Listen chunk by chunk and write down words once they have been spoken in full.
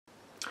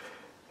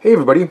Hey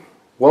everybody,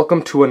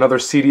 welcome to another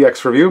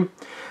CDX review.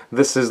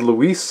 This is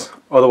Luis,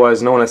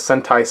 otherwise known as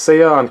Sentai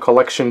Seiya on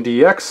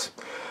CollectionDX,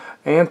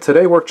 and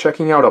today we're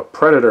checking out a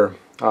Predator,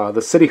 the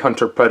City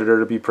Hunter Predator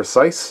to be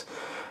precise,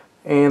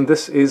 and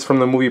this is from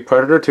the movie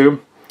Predator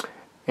 2,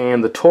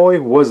 and the toy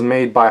was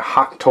made by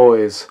Hot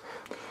Toys.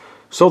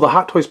 So the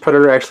Hot Toys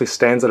Predator actually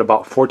stands at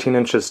about 14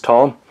 inches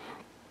tall.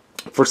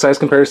 For size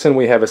comparison,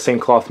 we have a St.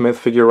 Cloth Myth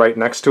figure right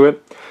next to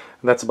it,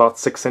 and that's about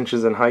 6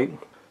 inches in height.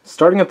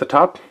 Starting at the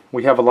top,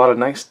 we have a lot of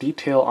nice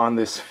detail on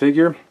this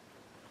figure.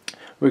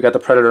 We got the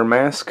Predator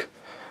mask,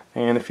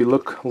 and if you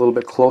look a little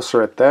bit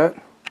closer at that,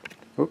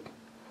 you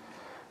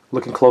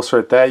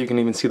can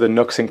even see the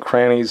nooks and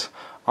crannies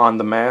on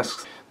the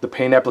mask. The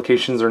paint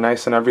applications are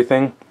nice and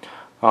everything.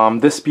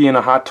 This being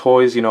a Hot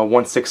Toys,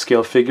 1/6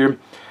 scale figure,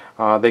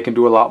 they can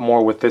do a lot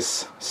more with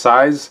this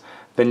size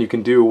than you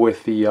can do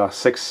with the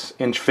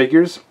 6-inch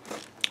figures.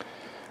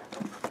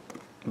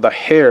 The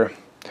hair,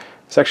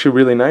 it's actually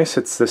really nice.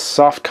 It's this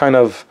soft kind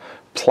of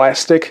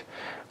plastic.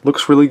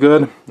 Looks really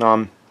good.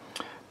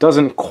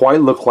 Doesn't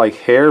quite look like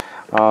hair.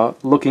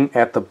 Looking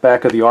at the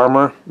back of the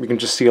armor, you can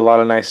just see a lot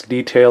of nice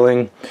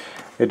detailing.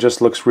 It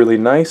just looks really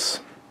nice.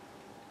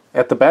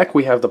 At the back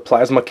we have the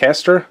plasma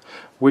caster,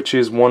 which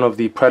is one of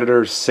the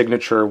Predator's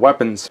signature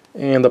weapons.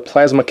 And the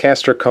plasma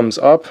caster comes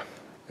up.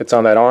 It's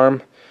on that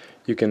arm.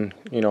 You can,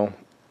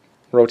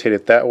 rotate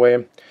it that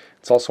way.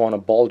 It's also on a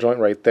ball joint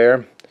right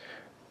there,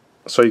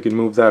 so you can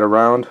move that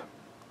around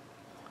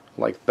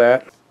like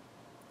that.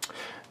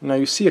 Now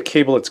you see a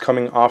cable that's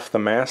coming off the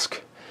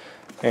mask,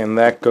 and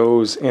that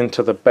goes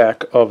into the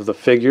back of the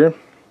figure.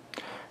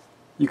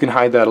 You can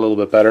hide that a little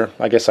bit better.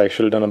 I guess I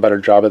should have done a better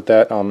job at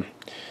that.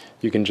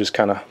 You can just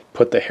kind of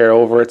put the hair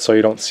over it so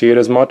you don't see it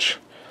as much,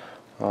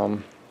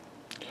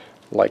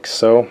 like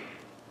so.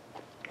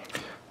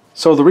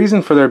 So the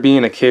reason for there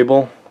being a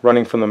cable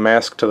running from the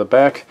mask to the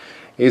back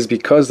is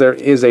because there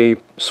is a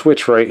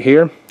switch right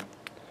here,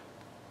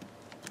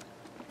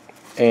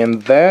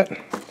 and that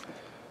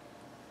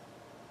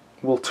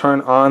will turn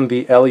on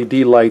the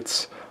LED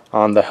lights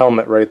on the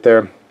helmet right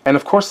there. And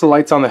of course the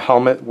lights on the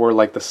helmet were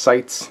like the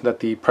sights that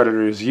the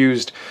Predators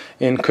used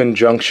in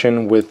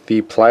conjunction with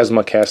the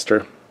plasma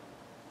caster.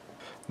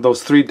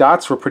 Those 3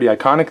 dots were pretty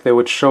iconic. They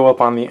would show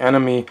up on the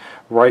enemy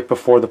right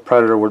before the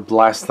Predator would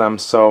blast them.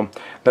 So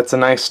that's a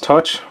nice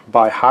touch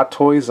by Hot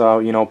Toys,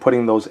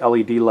 putting those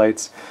LED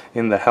lights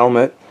in the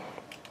helmet.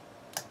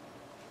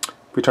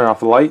 If we turn off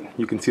the light,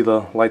 you can see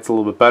the lights a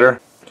little bit better.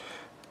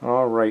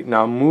 Alright,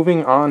 now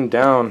moving on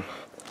down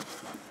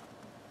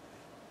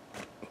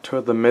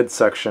to the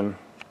midsection.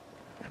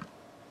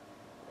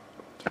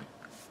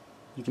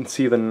 You can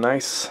see the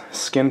nice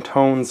skin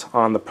tones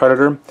on the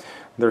Predator.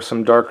 There's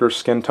some darker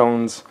skin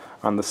tones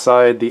on the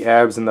side. The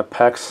abs and the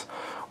pecs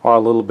are a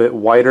little bit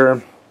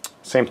whiter.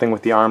 Same thing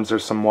with the arms,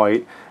 there's some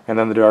white. And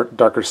then the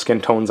darker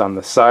skin tones on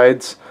the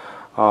sides.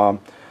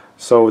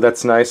 So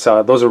that's nice.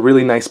 Those are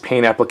really nice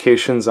paint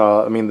applications.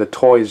 The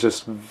toy is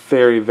just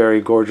very,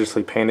 very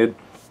gorgeously painted.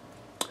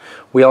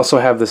 We also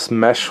have this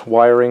mesh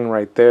wiring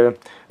right there.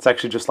 It's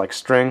actually just like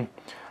string.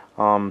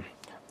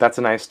 That's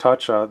a nice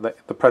touch.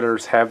 The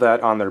Predators have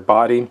that on their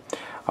body.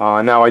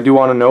 Now I do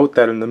want to note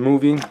that in the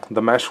movie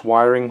the mesh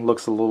wiring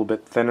looks a little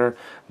bit thinner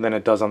than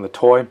it does on the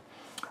toy.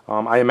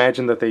 I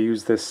imagine that they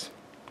use this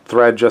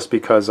thread just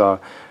because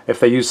if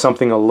they use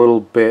something a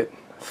little bit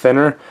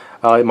thinner,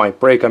 it might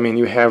break.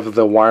 You have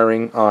the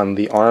wiring on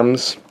the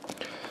arms,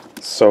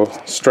 so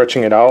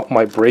stretching it out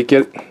might break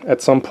it at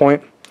some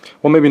point.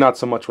 Well, maybe not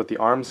so much with the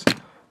arms,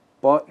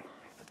 but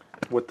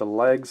with the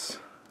legs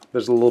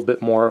there's a little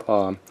bit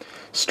more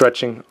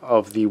stretching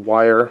of the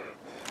wire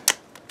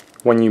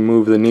when you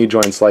move the knee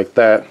joints like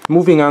that.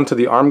 Moving on to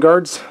the arm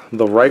guards,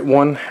 the right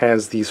one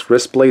has these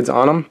wrist blades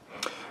on them.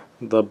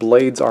 The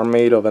blades are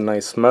made of a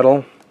nice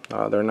metal.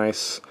 They're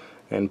nice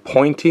and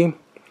pointy.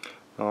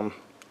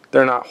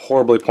 They're not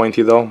horribly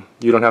pointy though.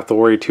 You don't have to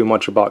worry too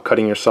much about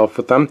cutting yourself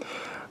with them.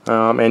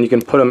 And you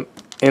can put them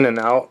in and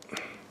out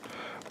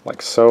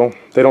like so.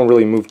 They don't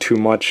really move too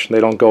much. They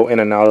don't go in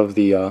and out of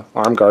the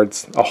arm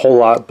guards a whole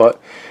lot, but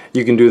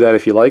you can do that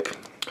if you like.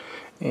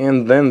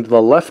 And then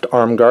the left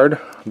arm guard,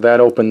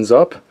 that opens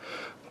up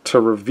to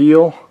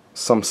reveal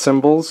some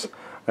symbols.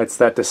 It's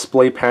that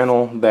display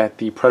panel that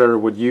the Predator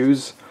would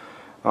use.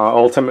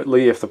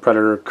 Ultimately, if the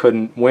Predator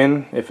couldn't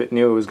win, if it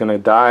knew it was going to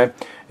die,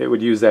 it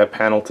would use that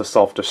panel to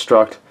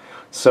self-destruct.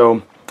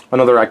 So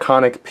another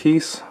iconic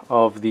piece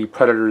of the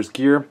Predator's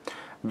gear,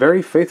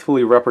 very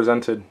faithfully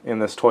represented in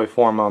this toy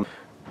form.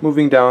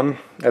 Moving down,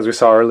 as we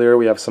saw earlier,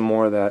 we have some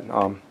more of that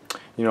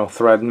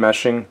thread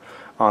meshing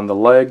on the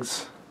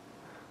legs,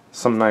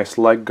 some nice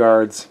leg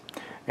guards,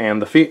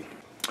 and the feet.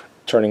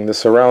 Turning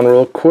this around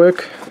real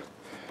quick,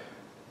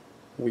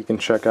 we can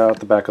check out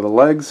the back of the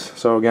legs.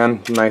 So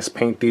again, nice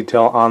paint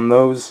detail on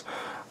those.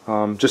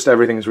 Just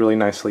everything is really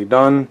nicely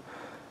done.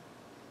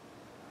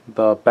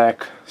 The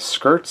back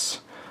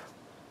skirts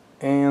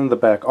and the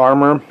back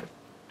armor.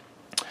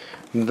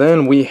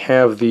 Then we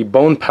have the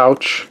bone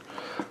pouch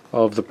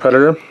of the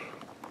Predator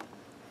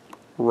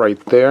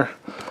right there.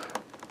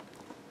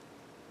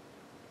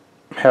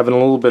 having a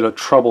little bit of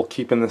trouble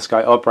keeping this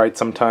guy upright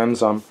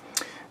sometimes.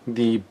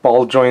 The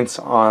ball joints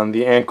on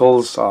the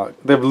ankles,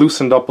 they've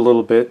loosened up a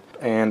little bit,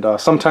 and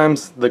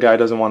sometimes the guy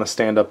doesn't want to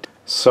stand up.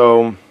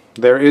 So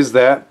there is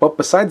that. But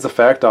besides the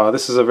fact,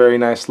 this is a very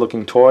nice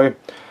looking toy.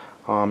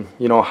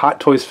 You know, Hot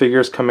Toys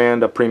figures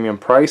command a premium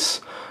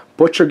price,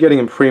 but you're getting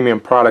a premium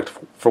product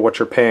for what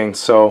you're paying.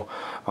 So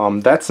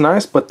that's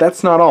nice, but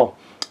that's not all.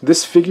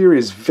 This figure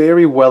is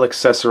very well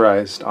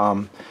accessorized.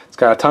 It's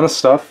got a ton of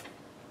stuff.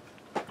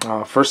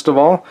 First of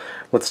all,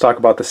 let's talk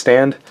about the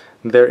stand.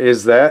 There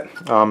is that.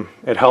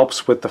 It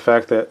helps with the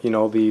fact that, you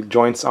know, the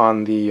joints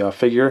on the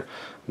figure,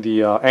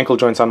 the ankle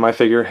joints on my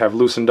figure have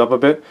loosened up a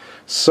bit.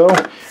 So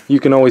you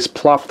can always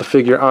plop the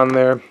figure on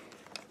there,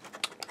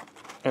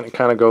 and it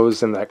kind of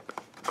goes in that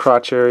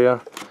crotch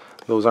area.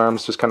 Those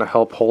arms just kind of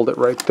help hold it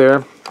right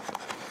there.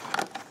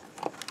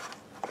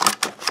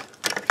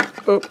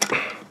 Oh.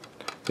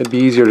 It'd be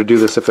easier to do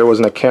this if there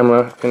wasn't a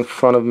camera in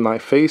front of my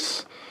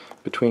face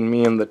between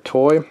me and the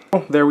toy.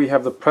 There we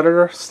have the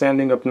Predator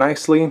standing up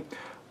nicely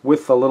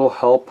with a little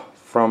help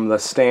from the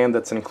stand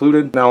that's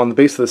included. Now on the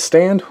base of the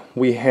stand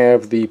we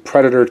have the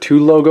Predator 2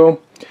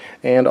 logo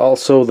and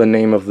also the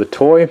name of the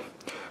toy,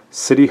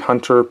 City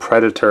Hunter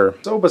Predator.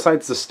 So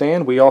besides the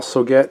stand, we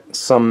also get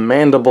some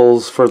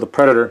mandibles for the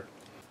Predator.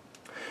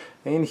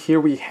 And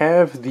here we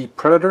have the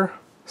Predator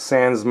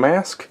sans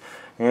mask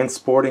and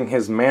sporting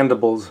his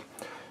mandibles.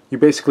 You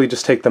basically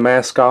just take the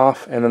mask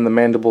off, and then the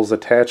mandibles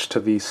attached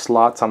to the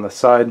slots on the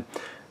side,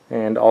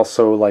 and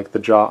also like the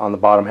jaw on the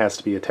bottom has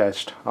to be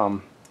attached.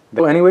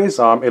 So anyways,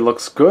 it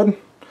looks good,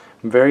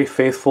 very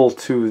faithful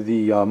to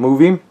the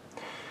movie.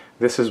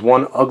 This is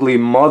one ugly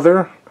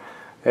mother,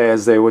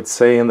 as they would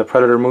say in the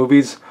Predator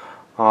movies.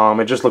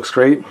 It just looks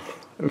great.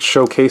 It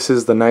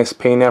showcases the nice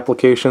paint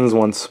applications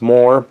once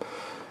more.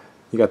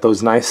 You got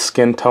those nice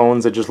skin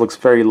tones. It just looks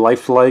very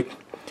lifelike.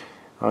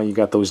 You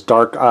got those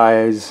dark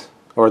eyes,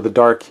 or the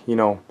dark, you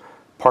know,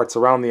 parts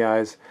around the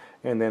eyes,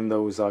 and then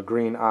those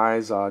green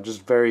eyes,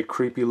 just very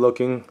creepy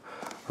looking,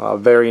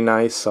 very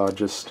nice,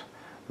 just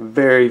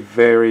very,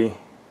 very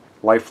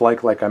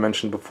lifelike, like I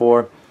mentioned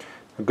before.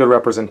 A good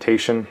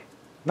representation,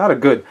 not a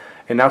good,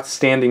 an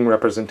outstanding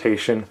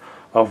representation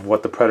of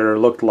what the Predator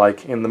looked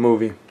like in the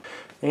movie.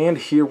 And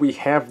here we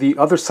have the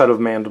other set of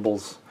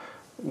mandibles,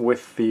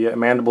 with the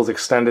mandibles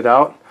extended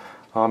out.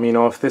 You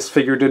know, if this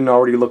figure didn't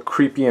already look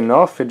creepy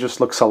enough, it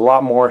just looks a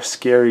lot more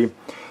scary,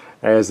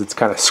 as it's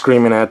kind of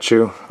screaming at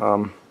you,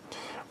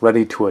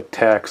 ready to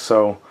attack.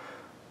 So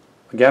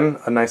again,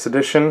 a nice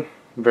addition,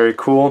 very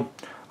cool.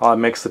 It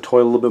makes the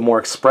toy a little bit more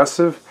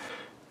expressive.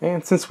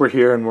 And since we're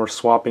here and we're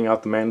swapping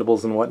out the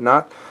mandibles and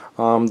whatnot,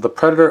 the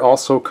Predator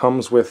also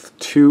comes with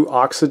 2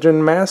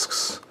 oxygen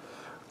masks.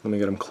 Let me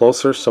get them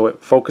closer so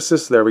it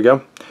focuses. There we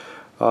go.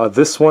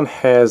 This one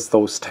has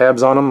those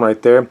tabs on them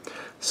right there,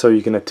 so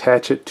you can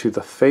attach it to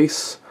the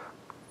face,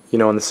 you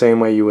know, in the same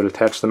way you would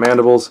attach the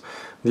mandibles.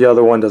 The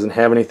other one doesn't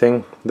have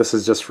anything. This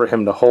is just for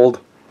him to hold.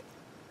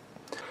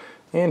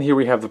 And here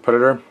we have the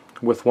Predator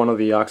with one of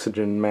the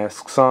oxygen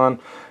masks on,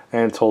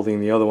 and it's holding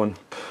the other one.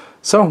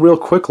 So real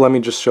quick, let me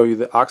just show you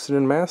the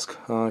oxygen mask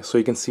so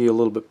you can see a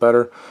little bit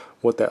better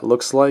what that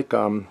looks like.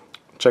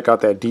 Check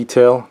out that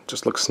detail,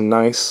 just looks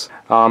nice.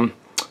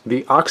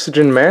 The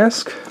oxygen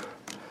mask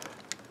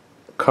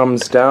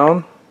comes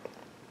down,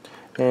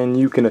 and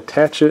you can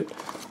attach it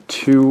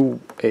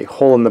to a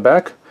hole in the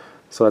back,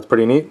 so that's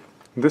pretty neat.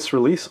 This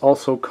release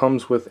also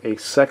comes with a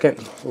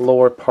second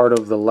lower part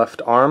of the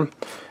left arm,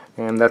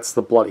 and that's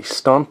the bloody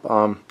stump.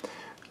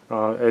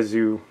 As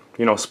you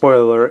know,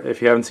 spoiler alert,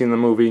 if you haven't seen the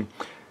movie,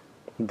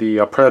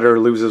 the Predator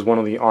loses one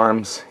of the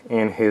arms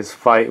in his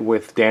fight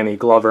with Danny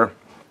Glover.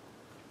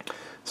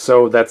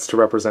 So that's to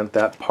represent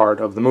that part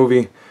of the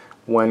movie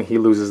when he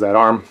loses that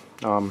arm.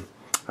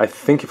 I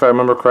think if I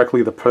remember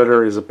correctly, the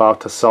Predator is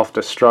about to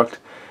self-destruct,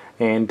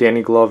 and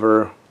Danny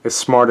Glover is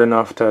smart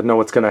enough to know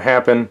what's going to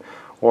happen,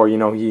 or you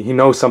know, he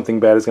knows something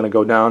bad is going to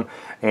go down,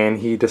 and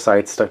he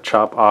decides to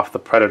chop off the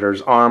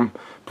Predator's arm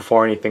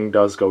before anything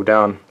does go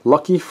down.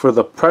 Lucky for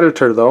the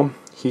Predator though,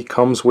 he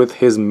comes with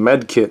his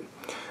med kit.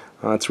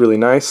 It's really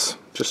nice,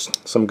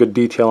 just some good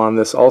detail on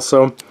this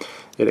also.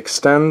 It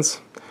extends,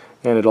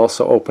 and it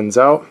also opens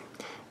out.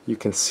 You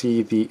can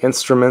see the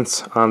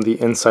instruments on the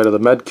inside of the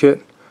med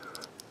kit,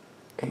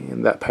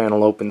 and that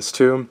panel opens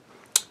too,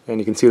 and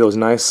you can see those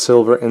nice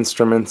silver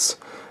instruments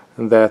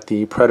that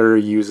the Predator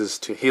uses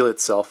to heal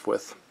itself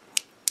with.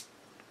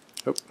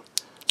 Oh.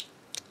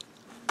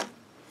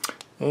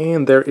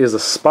 And there is a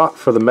spot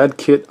for the med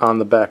kit on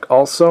the back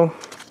also,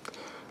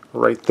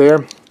 right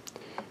there.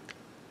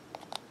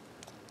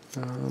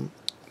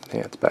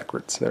 Yeah, it's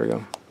backwards. There we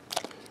go.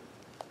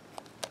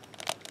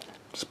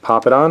 Just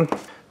pop it on.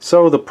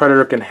 So the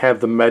Predator can have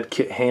the med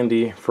kit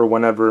handy for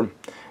whenever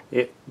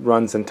it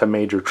runs into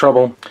major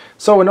trouble.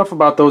 So enough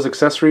about those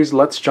accessories.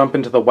 Let's jump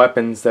into the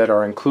weapons that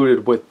are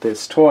included with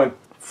this toy.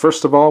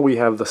 First of all, we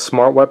have the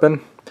smart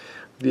weapon,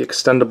 the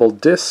extendable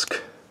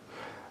disc,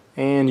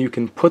 and you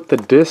can put the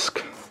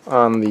disc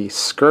on the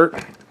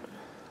skirt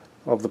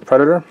of the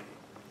Predator.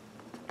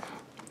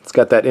 It's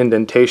got that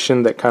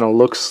indentation that kind of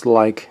looks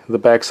like the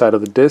back side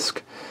of the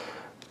disc,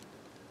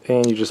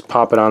 and you just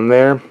pop it on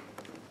there,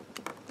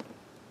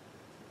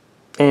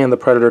 and the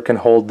Predator can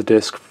hold the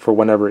disc for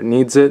whenever it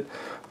needs it.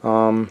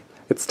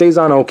 It stays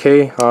on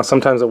okay.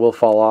 Sometimes it will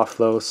fall off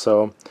though,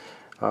 so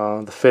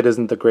the fit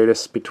isn't the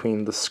greatest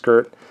between the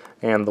skirt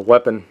and the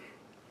weapon.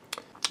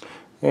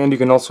 And you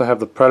can also have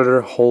the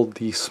Predator hold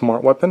the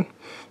smart weapon.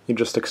 You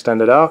just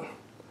extend it out,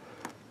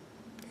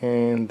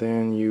 and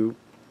then you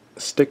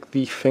stick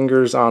the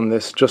fingers on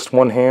this, just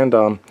one hand.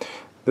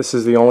 This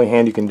is the only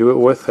hand you can do it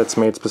with. It's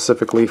made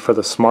specifically for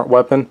the smart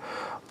weapon.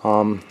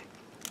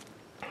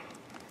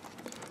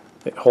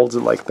 It holds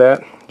it like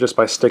that just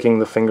by sticking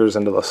the fingers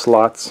into the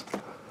slots.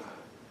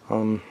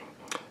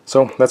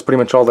 So that's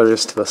pretty much all there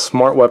is to the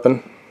smart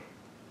weapon.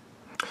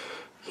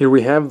 Here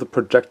we have the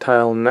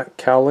projectile neck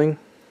cowling,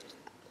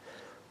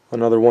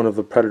 another one of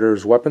the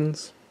Predator's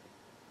weapons.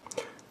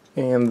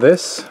 And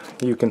this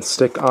you can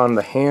stick on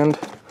the hand.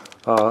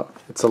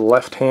 It's a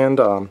left hand.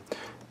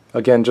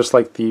 Again, just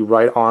like the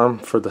right arm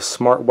for the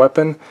smart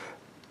weapon,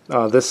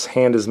 this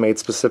hand is made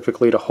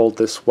specifically to hold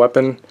this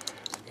weapon,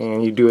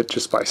 and you do it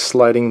just by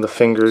sliding the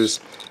fingers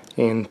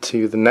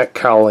into the neck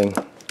cowling.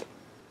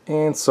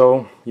 And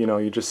so,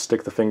 you just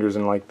stick the fingers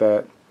in like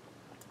that,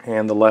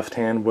 and the left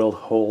hand will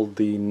hold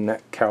the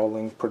neck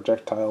cowling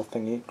projectile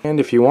thingy. And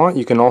if you want,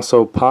 you can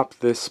also pop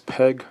this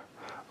peg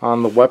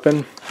on the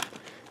weapon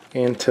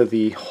into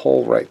the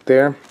hole right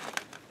there,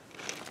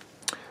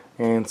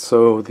 and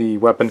so the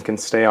weapon can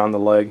stay on the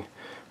leg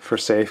for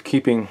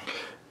safekeeping.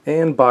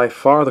 And by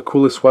far the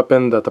coolest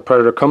weapon that the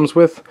Predator comes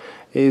with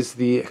is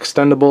the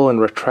extendable and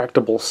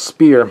retractable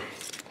spear.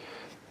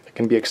 It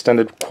can be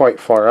extended quite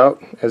far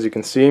out, as you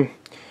can see.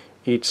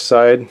 Each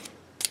side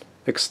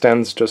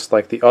extends just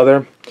like the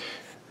other,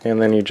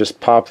 and then you just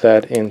pop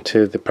that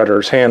into the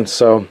Predator's hand.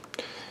 So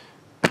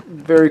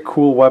very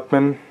cool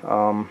weapon.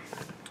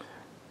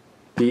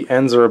 The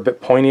ends are a bit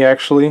pointy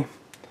actually.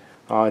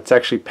 It's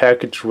actually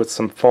packaged with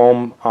some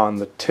foam on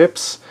the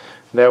tips,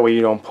 that way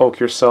you don't poke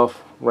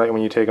yourself right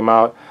when you take them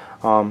out.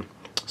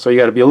 So you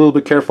got to be a little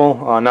bit careful,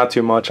 not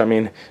too much. I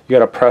mean, you got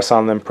to press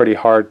on them pretty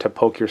hard to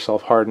poke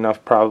yourself hard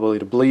enough probably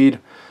to bleed,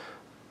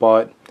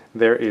 but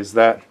there is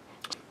that.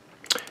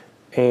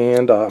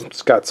 And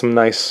it's got some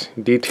nice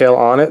detail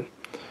on it.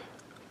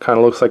 Kind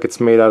of looks like it's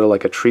made out of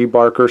like a tree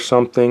bark or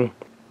something.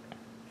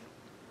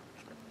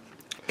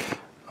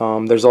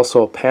 There's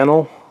also a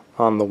panel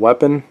on the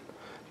weapon,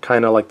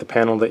 kind of like the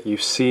panel that you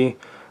see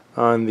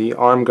on the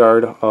arm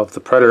guard of the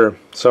Predator.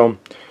 So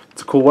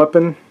it's a cool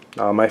weapon,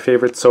 my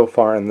favorite so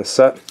far in the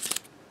set.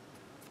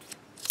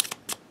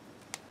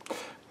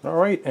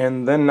 Alright,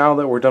 and then now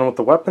that we're done with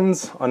the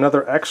weapons,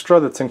 another extra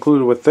that's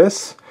included with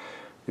this,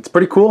 it's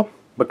pretty cool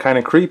but kind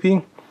of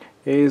creepy,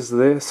 is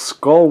this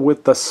skull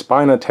with the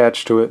spine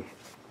attached to it.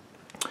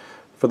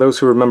 For those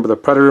who remember the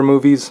Predator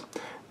movies,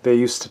 they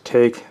used to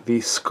take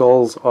the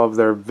skulls of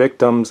their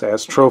victims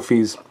as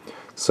trophies.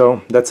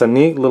 So that's a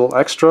neat little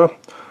extra.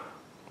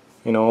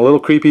 A little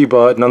creepy,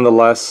 but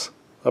nonetheless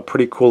a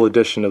pretty cool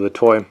addition to the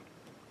toy,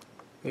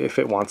 if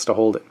it wants to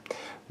hold it.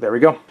 There we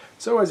go.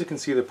 So as you can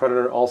see, the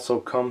Predator also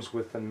comes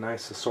with a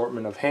nice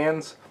assortment of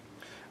hands.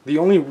 The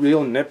only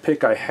real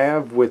nitpick I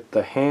have with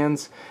the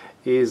hands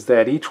is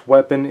that each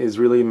weapon is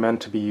really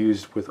meant to be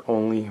used with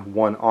only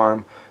one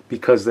arm,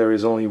 because there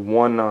is only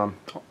one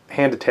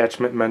hand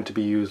attachment meant to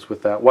be used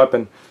with that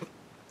weapon.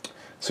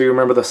 So you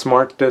remember the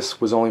smart disc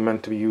was only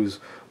meant to be used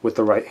with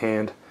the right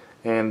hand,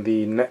 and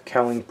the neck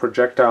cowling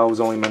projectile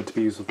was only meant to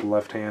be used with the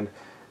left hand,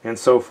 and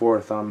so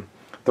forth.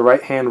 The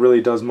right hand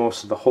really does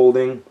most of the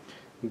holding.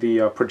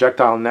 The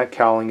projectile neck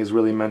cowling is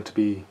really meant to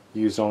be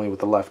used only with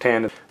the left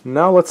hand.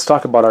 Now let's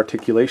talk about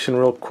articulation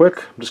real quick.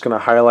 I'm just going to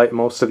highlight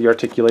most of the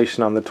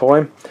articulation on the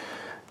toy.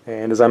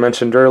 And as I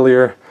mentioned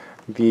earlier,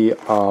 the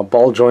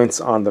ball joints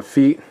on the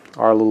feet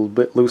are a little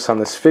bit loose on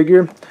this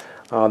figure.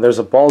 There's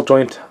a ball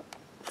joint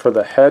for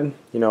the head,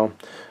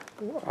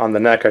 on the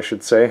neck I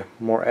should say,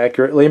 more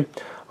accurately.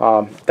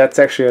 That's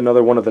actually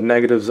another one of the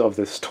negatives of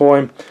this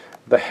toy.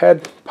 The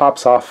head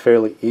pops off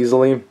fairly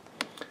easily.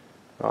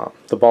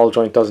 The ball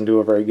joint doesn't do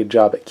a very good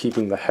job at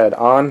keeping the head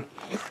on.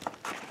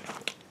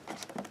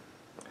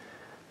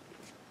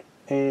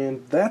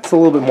 And that's a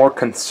little bit more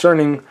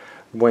concerning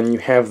when you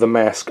have the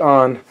mask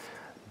on,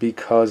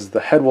 because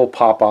the head will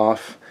pop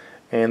off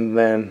and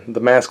then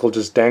the mask will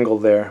just dangle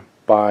there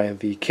by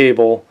the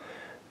cable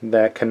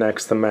that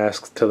connects the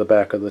mask to the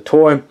back of the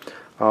toy.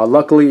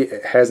 Luckily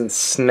it hasn't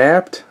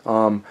snapped,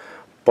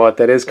 but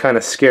that is kind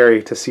of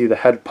scary to see the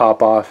head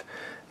pop off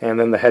and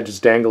then the head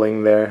just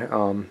dangling there.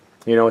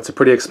 It's a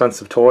pretty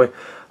expensive toy.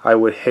 I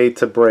would hate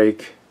to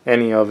break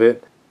any of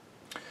it.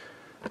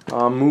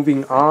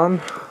 Moving on,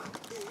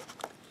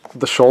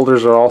 the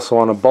shoulders are also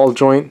on a ball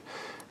joint.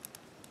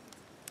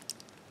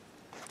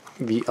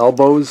 The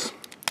elbows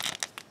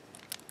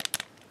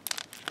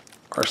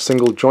are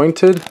single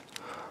jointed.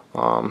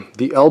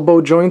 The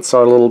elbow joints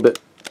are a little bit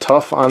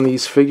tough on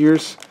these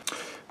figures.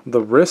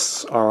 The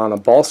wrists are on a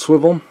ball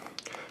swivel,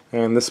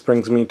 and this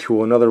brings me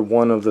to another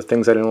one of the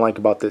things I didn't like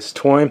about this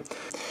toy.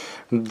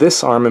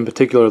 This arm in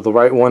particular, the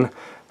right one,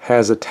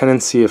 has a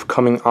tendency of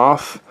coming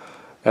off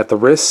at the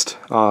wrist,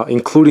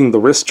 including the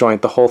wrist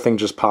joint. The whole thing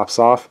just pops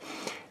off,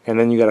 and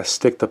then you got to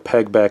stick the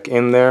peg back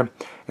in there,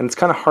 and it's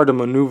kind of hard to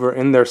maneuver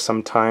in there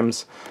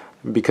sometimes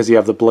because you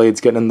have the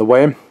blades getting in the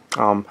way.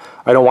 I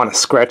don't want to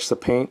scratch the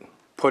paint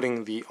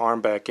putting the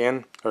arm back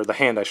in, or the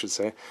hand I should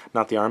say,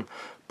 not the arm.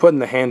 Putting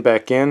the hand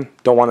back in,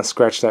 don't want to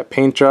scratch that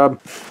paint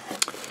job.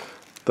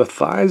 The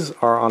thighs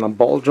are on a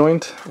ball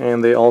joint,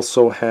 and they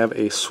also have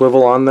a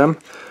swivel on them,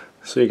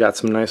 so you got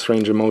some nice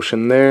range of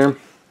motion there.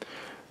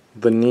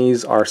 The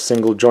knees are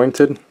single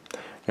jointed,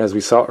 as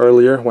we saw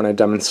earlier when I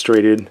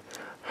demonstrated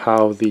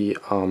how the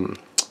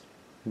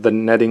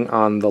netting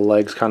on the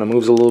legs kind of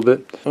moves a little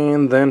bit.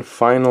 And then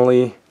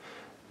finally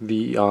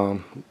the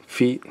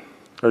feet,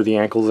 or the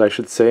ankles I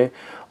should say,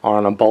 are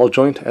on a ball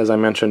joint, as I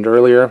mentioned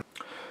earlier.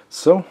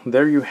 So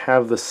there you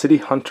have the City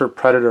Hunter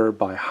Predator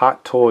by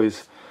Hot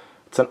Toys.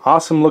 It's an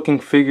awesome looking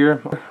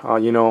figure,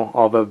 you know,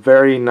 of a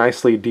very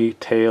nicely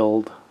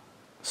detailed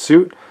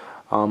suit.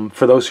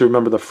 For those who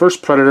remember the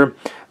first Predator,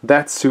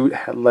 that suit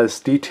had less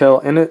detail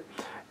in it,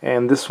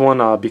 and this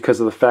one,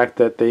 because of the fact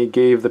that they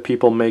gave the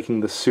people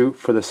making the suit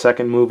for the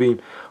second movie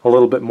a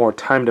little bit more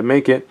time to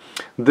make it,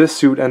 this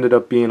suit ended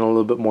up being a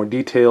little bit more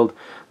detailed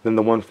than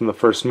the one from the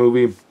first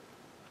movie.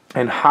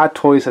 And Hot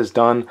Toys has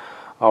done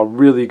a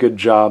really good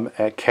job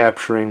at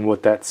capturing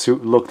what that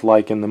suit looked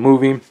like in the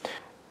movie.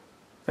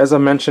 As I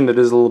mentioned, it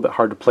is a little bit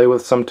hard to play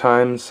with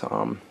sometimes.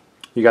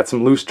 You got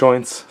some loose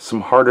joints,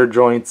 some harder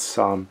joints,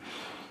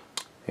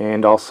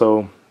 and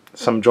also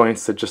some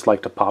joints that just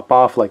like to pop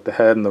off, like the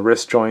head and the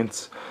wrist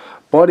joints.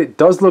 But it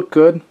does look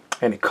good,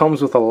 and it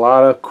comes with a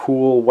lot of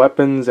cool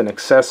weapons and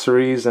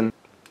accessories and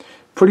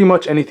pretty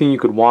much anything you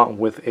could want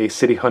with a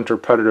City Hunter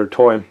Predator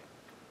toy.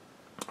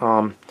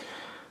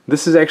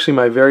 This is actually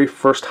my very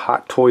first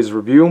Hot Toys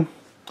review.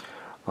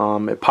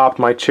 It popped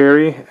my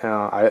cherry,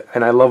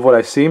 and I love what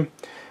I see.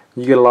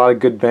 You get a lot of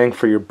good bang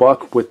for your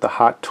buck with the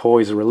Hot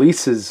Toys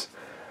releases.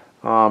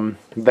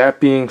 That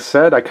being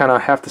said, I kind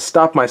of have to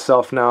stop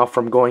myself now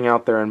from going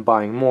out there and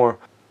buying more.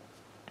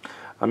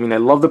 I mean, I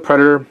love the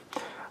Predator.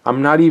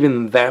 I'm not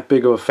even that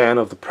big of a fan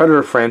of the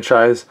Predator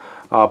franchise,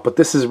 but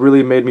this has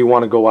really made me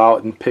want to go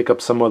out and pick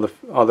up some of the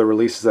other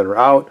releases that are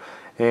out,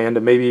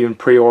 and maybe even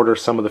pre-order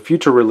some of the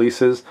future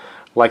releases,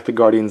 like the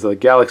Guardians of the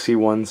Galaxy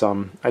ones.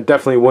 I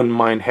definitely wouldn't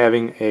mind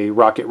having a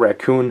Rocket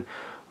Raccoon,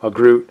 a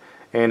Groot,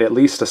 and at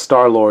least a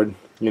Star-Lord,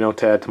 you know,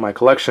 to add to my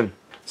collection.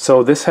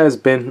 So this has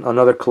been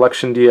another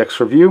CollectionDX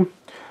review.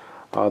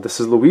 This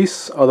is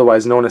Luis,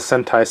 otherwise known as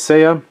Sentai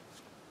Seiya.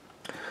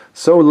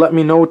 So let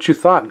me know what you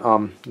thought.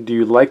 Do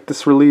you like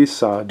this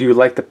release? Do you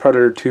like the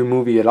Predator 2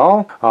 movie at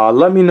all?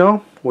 Let me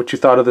know what you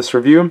thought of this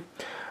review.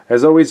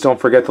 As always, don't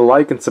forget to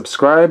like and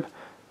subscribe,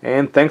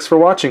 and thanks for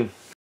watching.